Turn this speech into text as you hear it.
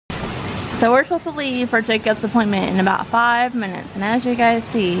So we're supposed to leave for Jacob's appointment in about 5 minutes, and as you guys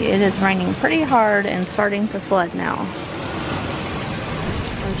see, it is raining pretty hard and starting to flood now.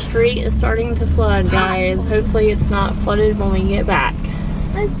 Our street is starting to flood, guys. Hopefully it's not flooded when we get back.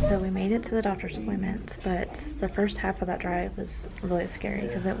 So we made it to the doctor's appointment, but the first half of that drive was really scary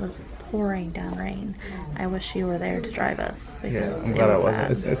because it was pouring down rain. I wish you were there to drive us. Yeah, I'm glad I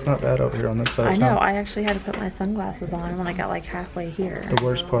wasn't. It's not bad over here on this side. I know. I actually had to put my sunglasses on when I got like halfway here. The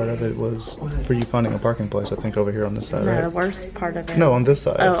worst part of it was for you finding a parking place, I think, over here on this side, No, right? the worst part of it. No, on this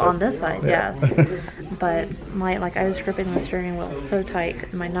side. Oh, on this side, yeah. yes. But I was gripping the steering wheel so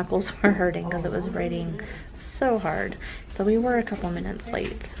tight, my knuckles were hurting because it was raining so hard. So we were a couple minutes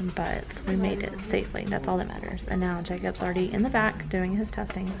late, but we made it safely. That's all that matters. And now Jacob's already in the back doing his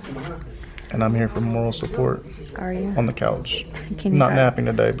testing. And I'm here for moral support. Are you? On the couch. Can you Not napping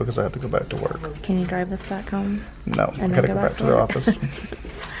today because I have to go back to work. Can you drive us back home? No, I gotta go back to the office.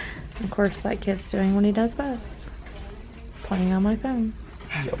 Of course, that kid's doing what he does best. Playing on my phone.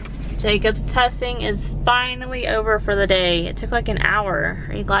 Yep. Jacob's testing is finally over for the day. It took like an hour.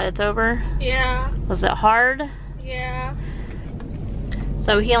 Are you glad it's over? Yeah. Was it hard? Yeah.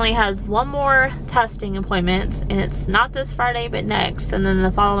 So he only has one more testing appointment, and it's not this Friday but next, and then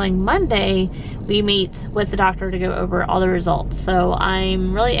the following Monday we meet with the doctor to go over all the results. So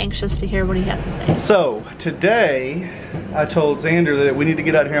I'm really anxious to hear what he has to say. So today I told Xander that we need to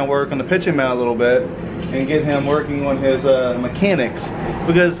get out here and work on the pitching mound a little bit and get him working on his mechanics,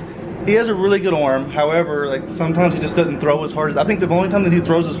 because he has a really good arm. However, like sometimes he just doesn't throw as hard as, I think the only time that he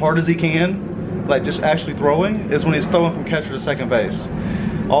throws as hard as he can, like just actually throwing, is when he's throwing from catcher to second base.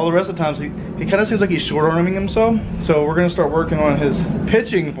 All the rest of the times he kind of seems like he's short arming himself. So we're gonna start working on his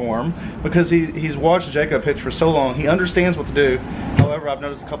pitching form, because he's watched Jacob pitch for so long. He understands what to do. However, I've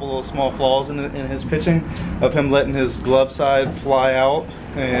noticed a couple little small flaws in his pitching, of him letting his glove side fly out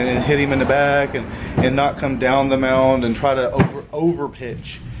and hit him in the back, and not come down the mound and try to over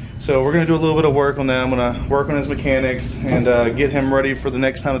pitch. So we're gonna do a little bit of work on that. I'm gonna work on his mechanics and get him ready for the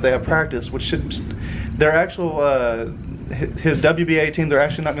next time that they have practice, which should, their actual, his WBA team, they're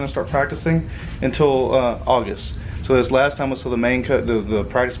actually not gonna start practicing until August. So this last time was, so the main the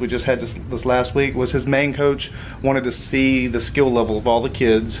practice we just had this last week was his main coach wanted to see the skill level of all the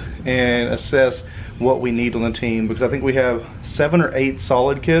kids and assess what we need on the team, because I think we have 7 or 8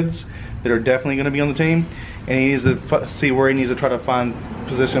 solid kids that are definitely gonna be on the team, and he needs to see where he needs to try to find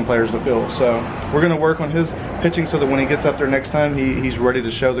position players to fill. So we're going to work on his pitching so that when he gets up there next time, he's ready to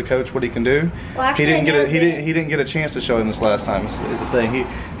show the coach what he can do. Well, actually, he didn't get a chance to show him this last time. Is the thing.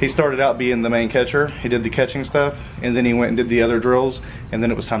 He started out being the main catcher. He did the catching stuff, and then he went and did the other drills, and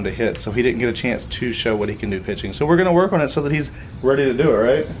then it was time to hit. So he didn't get a chance to show what he can do pitching. So we're going to work on it so that he's ready to do it,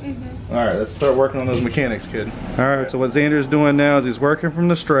 right? Mm-hmm. All right, let's start working on those mechanics, kid. All right, so what Xander's doing now is he's working from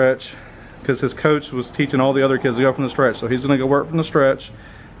the stretch, because his coach was teaching all the other kids to go from the stretch. So he's gonna go work from the stretch.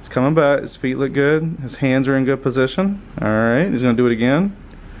 He's coming back, his feet look good, his hands are in good position. All right, he's gonna do it again.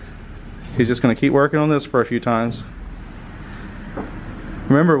 He's just gonna keep working on this for a few times.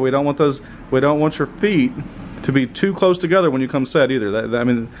 Remember, we don't want your feet to be too close together when you come set either. I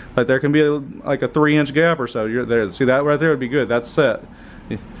mean, like there can be like a 3-inch gap or so. You're there. See that right there would be good. That's set.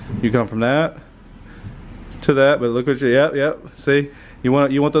 You come from that to that, but look what you, yep. See? You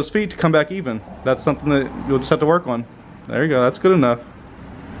want those feet to come back even. That's something that you'll just have to work on. There you go, that's good enough.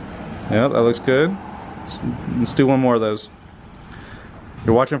 Yep, that looks good. Let's do one more of those.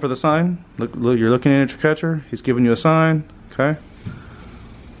 You're watching for the sign. Look, you're looking at your catcher. He's giving you a sign, okay?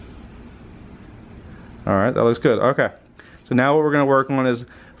 All right, that looks good, okay. So now what we're gonna work on is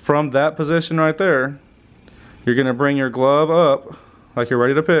from that position right there, you're gonna bring your glove up like you're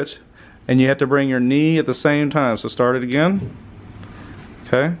ready to pitch, and you have to bring your knee at the same time. So start it again.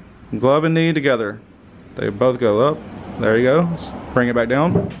 Okay, glove and knee together. They both go up. There you go. Let's bring it back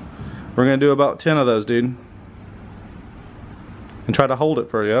down. We're gonna do about 10 of those, dude. And try to hold it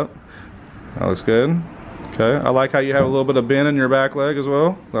for you. That looks good. Okay, I like how you have a little bit of bend in your back leg as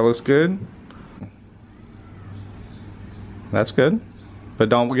well. That looks good. That's good. But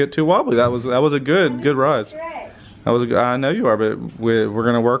don't get too wobbly. That was a good rise. That was I know you are, but we're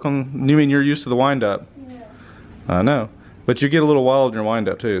gonna work on. You mean you're used to the wind up? Yeah. I know. But you get a little wild in your wind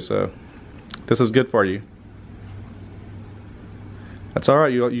up too, so this is good for you. That's all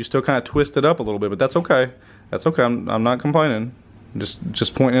right. You still kind of twist it up a little bit, but that's okay. That's okay. I'm not complaining. I'm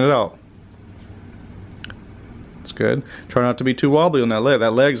just pointing it out. It's good. Try not to be too wobbly on that leg.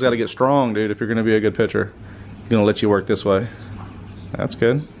 That leg's got to get strong, dude. If you're going to be a good pitcher, I'm gonna let you work this way. That's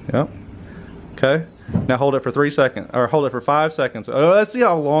good. Yep. Okay. Now hold it for 3 seconds, or hold it for 5 seconds. Let's see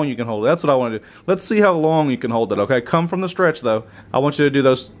how long you can hold it. That's what I want to do. Let's see how long you can hold it, okay? Come from the stretch, though. I want you to do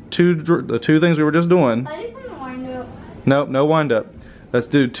those the two things we were just doing. I just want to wind up. Nope, no wind up. Let's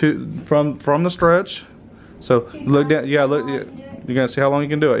do two from the stretch. So look down. Yeah, look. You're gonna see how long you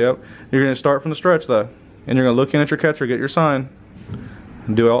can do it. Yep. You're gonna start from the stretch though, and you're gonna look in at your catcher, get your sign.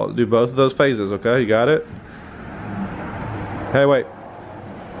 Do both of those phases. Okay, you got it. Hey, wait.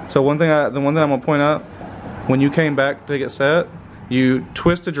 So the one thing I'm gonna point out, when you came back to get set, you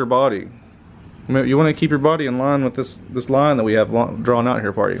twisted your body. You want to keep your body in line with this line that we have drawn out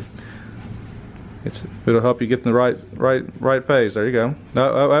here for you. It'll help you get in the right phase. There you go.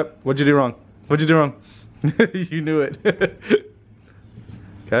 No, what'd you do wrong? What'd you do wrong? You knew it.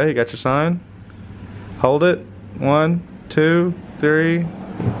 Okay, you got your sign. Hold it. 1, 2, 3.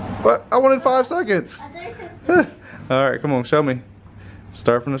 What? I wanted 5 seconds. All right, come on, show me.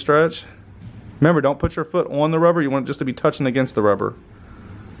 Start from the stretch. Remember, don't put your foot on the rubber. You want it just to be touching against the rubber.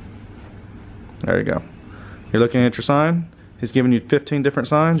 There you go. You're looking at your sign. He's giving you 15 different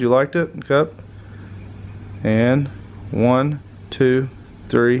signs. You liked it? Cup. And 1, 2,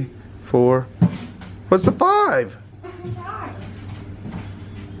 3, 4. What's the 5?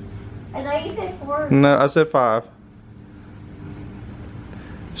 I thought you said 4. No, I said 5.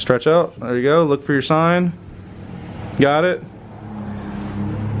 Stretch out. There you go. Look for your sign. Got it.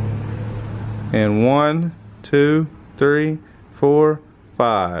 And 1, 2, 3, 4,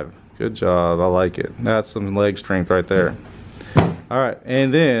 5. Good job. I like it. That's some leg strength right there. All right,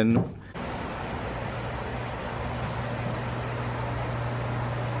 and then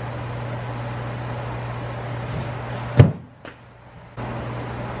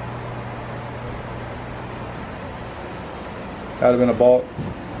that would have been a balk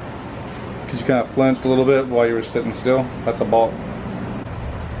because you kind of flinched a little bit while you were sitting still. That's a balk.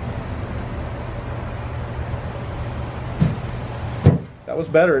 That was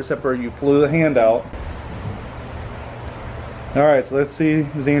better, except for you flew the hand out. Alright, so let's see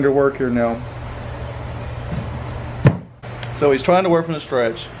Xander work here now. So he's trying to work from the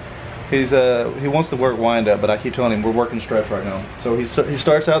stretch. He wants to work wind up, but I keep telling him we're working stretch right now. So he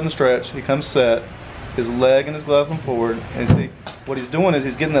starts out in the stretch, he comes set, his leg and his glove come forward, and see what he's doing is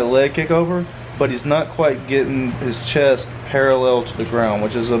he's getting that leg kick over, but he's not quite getting his chest parallel to the ground,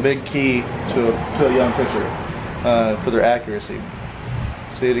 which is a big key to a young pitcher for their accuracy.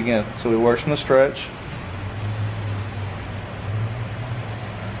 See it again. So he works from the stretch.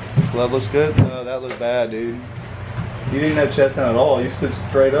 Glove looks good. No, that looks bad, dude. You didn't have chest down at all. You stood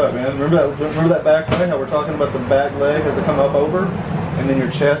straight up, man. Remember that back leg? How we're talking about the back leg has to come up over, and then your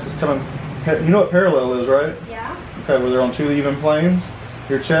chest is coming. You know what parallel is, right? Yeah. Okay, where they're on 2 even planes.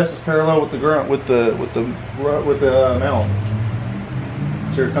 Your chest is parallel with the ground, with the mound.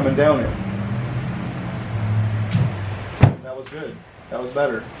 So you're coming down here. That was good. That was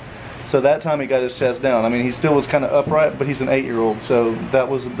better. So that time he got his chest down. I mean, he still was kind of upright, but he's an 8-year-old, so that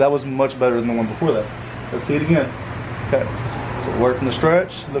was much better than the one before that. Let's see it again. Okay. So work from the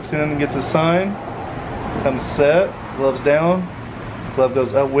stretch. Looks in and gets his sign. Comes set. Gloves down. Glove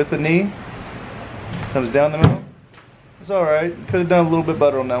goes up with the knee. Comes down the middle. It's all right. Could have done a little bit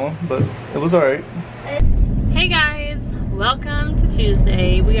better on that one, but it was all right. Hey guys, welcome to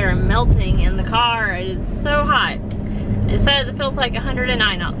Tuesday. We are melting in the car. It is so hot. It says it feels like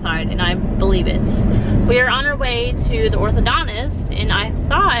 109 outside, and I believe it. We are on our way to the orthodontist, and I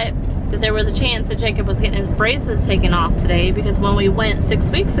thought that there was a chance that Jacob was getting his braces taken off today, because when we went 6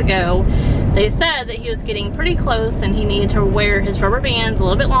 weeks ago, they said that he was getting pretty close and he needed to wear his rubber bands a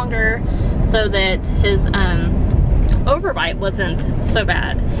little bit longer so that his overbite wasn't so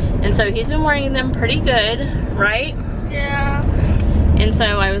bad. And so he's been wearing them pretty good, right? Yeah. And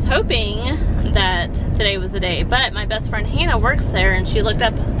so I was hoping that today was the day, but my best friend Hannah works there, and she looked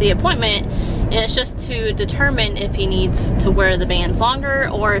up the appointment, and it's just to determine if he needs to wear the bands longer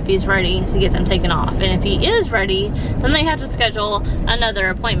or if he's ready to get them taken off. And if he is ready, then they have to schedule another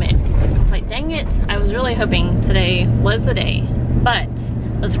appointment. It's like, dang it, I was really hoping today was the day. But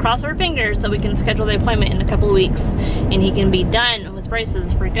let's cross our fingers that we can schedule the appointment in a couple of weeks and he can be done with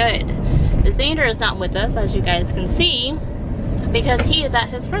braces for good. Xander is not with us, as you guys can see, because he is at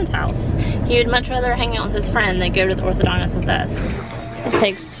his friend's house. He would much rather hang out with his friend than go to the orthodontist with us. It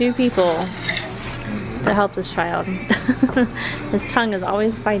takes 2 people to help this child. His tongue is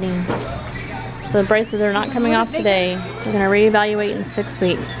always fighting. So the braces are not coming off today. We're gonna reevaluate in 6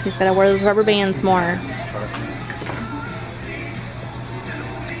 weeks. He's gotta wear those rubber bands more.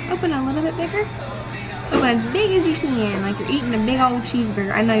 Open a little bit bigger. Open as big as you can, like you're eating a big old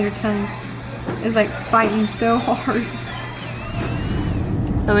cheeseburger. I know your tongue is like fighting so hard.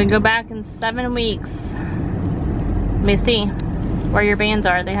 So we go back in 7 weeks. Let me see where your bands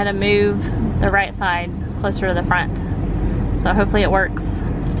are. They had to move the right side closer to the front. So hopefully it works.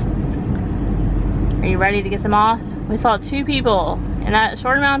 Are you ready to get some off? We saw 2 people in that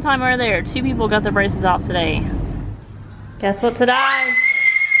short amount of time we were there. 2 people got their braces off today. Guess what today?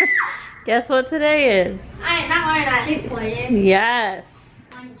 Guess what today is? I am not wearing that Chick-fil-A. Yes.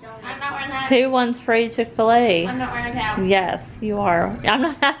 I'm not wearing that. Who wants free Chick-fil-A? I'm not wearing a cow. Yes, you are. I'm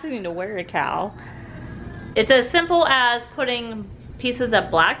not asking you to wear a cow. It's as simple as putting pieces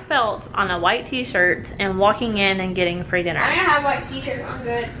of black felt on a white t-shirt and walking in and getting free dinner. I don't have a white t-shirt. I'm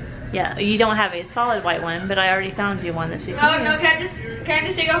good. Yeah, you don't have a solid white one, but I already found you one that you can No, use. can I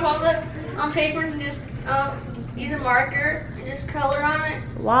just take off all the papers and just use a marker and just color on it?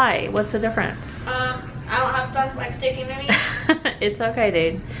 Why? What's the difference? I don't have stuff like sticking to me. It's okay,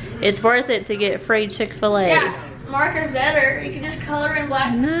 dude. It's worth it to get free Chick-fil-A. Yeah, marker's better. You can just color in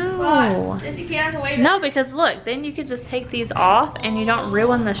black spots. If you can't have to wait. No, because look, then you could just take these off and you don't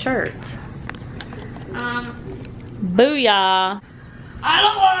ruin the shirts. Booyah. I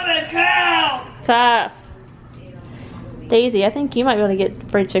don't want a cow. Tough. Daisy, I think you might be able to get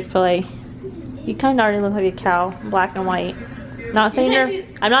free Chick-fil-A. You kind of already look like a cow, black and white. Not saying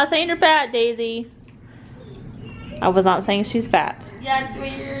I'm not saying you're fat, Daisy. I was not saying she's fat. Yeah, it's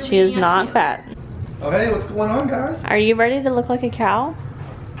what you're She is not fat. Oh, hey, what's going on, guys? Are you ready to look like a cow?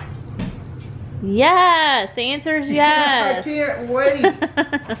 Yes, the answer is yes. I can't wait.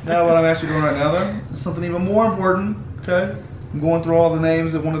 Now, what I'm actually doing right now, though, is something even more important. Okay, I'm going through all the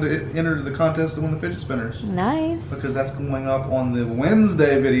names that wanted to enter the contest to win the fidget spinners. Nice. Because that's going up on the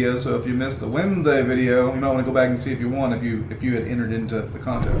Wednesday video. So if you missed the Wednesday video, you might want to go back and see if you won if you had entered into the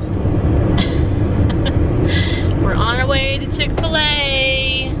contest. We're on our way to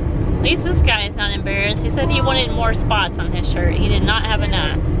Chick-fil-A. At least this guy is not embarrassed. He said he wanted more spots on his shirt. He did not have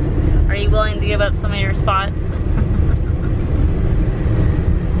enough. Are you willing to give up some of your spots?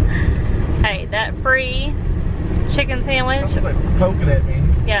 Hey, that free chicken sandwich. Something's like poking at me.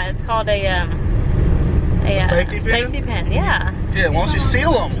 Yeah, it's called a safety pin? Safety pin, yeah. Yeah, why don't you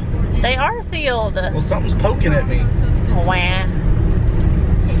seal them? They are sealed. Well, something's poking at me. Wah.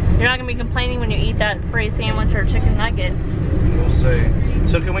 You're not gonna be complaining when you eat that free sandwich or chicken nuggets. We'll see.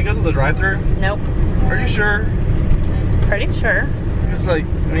 So can we go to the drive-thru? Nope. Are you sure? Pretty sure. It's like,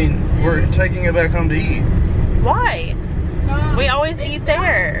 I mean, we're taking it back home to eat. Why? We always eat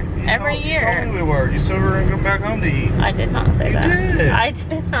there every year. You told me we were. You said we were gonna go back home to eat. I did not say that. did. I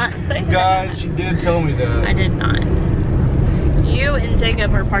did not say that. Guys, she did tell me that. I did not. You and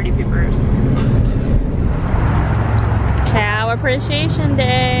Jacob are party peepers. Cow Appreciation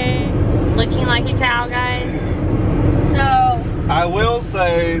Day. Looking like a cow, guys? No. I will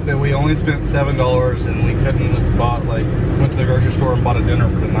say that we only spent $7 and we couldn't have bought, like, went to the grocery store and bought a dinner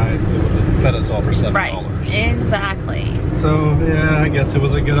for the night that would have fed us all for $7. Right. Exactly. So, yeah, I guess it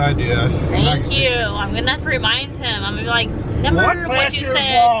was a good idea. Thank you. I'm gonna have to remind him. I'm gonna be like, remember what you said?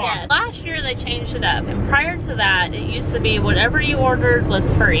 Yes. Last year they changed it up, and prior to that, it used to be whatever you ordered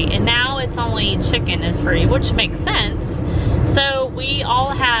was free, and now it's only chicken is free, which makes sense. So we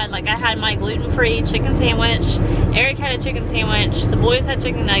all had, like, I had my gluten-free chicken sandwich, Eric had a chicken sandwich, the boys had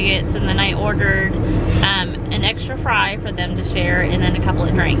chicken nuggets, and then I ordered an extra fry for them to share, and then a couple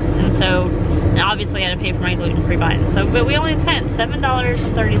of drinks. And so, and obviously I had to pay for my gluten-free bun. So, but we only spent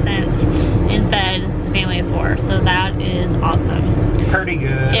 $7.30 and fed the family of 4. So that is awesome. Pretty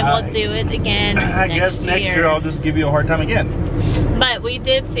good. And we'll do it again I guess next year I'll just give you a hard time again. But we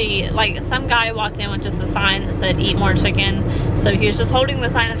did see, like, some guy walked in with just a sign that said eat more chicken. So he was just holding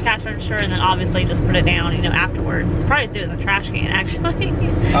the sign at the cash register and then obviously just put it down, you know, afterwards. Probably threw it in the trash can, actually.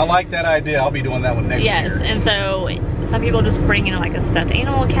 I like that idea. I'll be doing that one next year. Yes, and so some people just bring in like a stuffed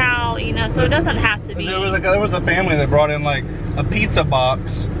animal cow, you know, so it doesn't have to be. There was a family that brought in like a pizza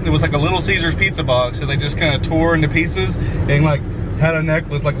box. It was like a Little Caesars pizza box, so they just kind of tore into pieces and like had a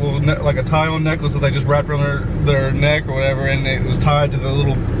necklace, like a little like a tile necklace that they just wrapped around their neck or whatever, and it was tied to the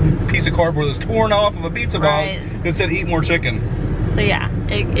little piece of cardboard that was torn off of a pizza box that said eat more chicken. So yeah,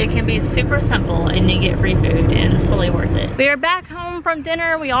 it can be super simple and you get free food and it's totally worth it. We are back home from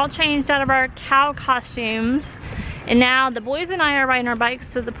dinner. We all changed out of our cow costumes. And now the boys and I are riding our bikes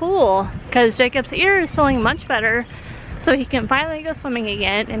to the pool because Jacob's ear is feeling much better. So he can finally go swimming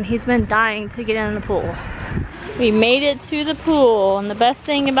again, and he's been dying to get in the pool. We made it to the pool, and the best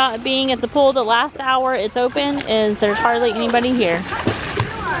thing about being at the pool the last hour it's open is there's hardly anybody here.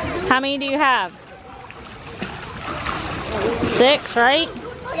 How many do you have? 6, right?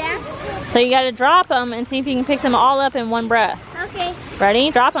 Yeah. So you gotta drop them and see if you can pick them all up in one breath. Okay.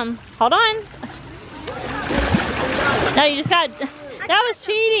 Ready? Drop them. Hold on. No, you just got, that was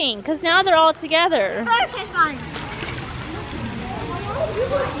cheating, because now they're all together. Okay, fine.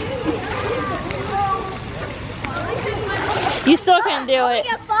 You still can do it.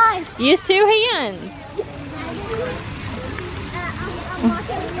 Get 5. Use 2 hands.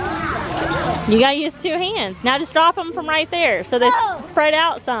 You gotta use 2 hands. Now just drop them from right there so they spread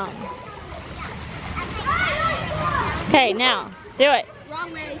out some. Okay, now do it.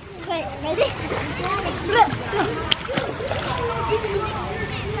 Wrong way. Okay, ready? Flip.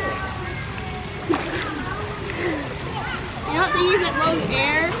 You don't have to use it low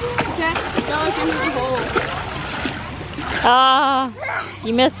air. Jack, go into the hole. Ah,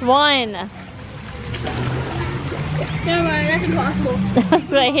 you missed 1. Never mind, that's impossible.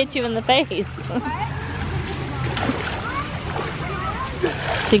 That's why I hit you in the face.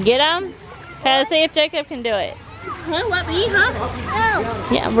 To get them? Okay, let's see if Jacob can do it. Huh? What, me, huh?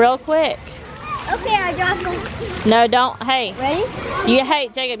 No. Yeah, real quick. Okay, I dropped them. No, don't. Hey, Ready? hey,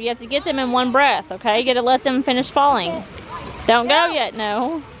 Jacob, you have to get them in one breath, okay? You gotta let them finish falling. Don't go yet,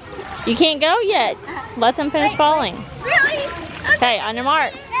 no. You can't go yet. Let them finish falling. Really? Okay, on your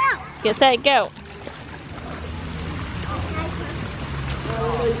mark. Now. Get set, go.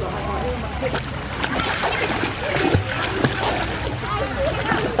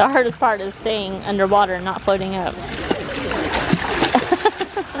 The hardest part is staying underwater and not floating up.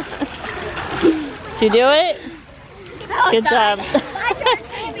 Did you do it? Good job.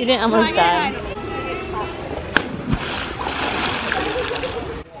 You didn't almost die.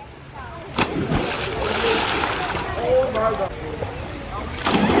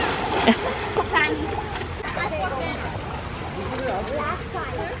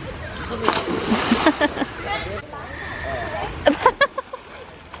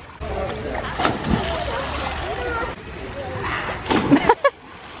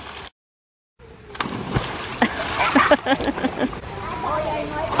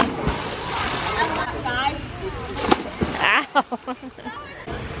 Ow.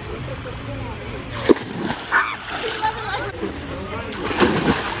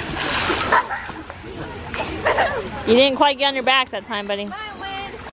 You didn't quite get on your back that time, buddy.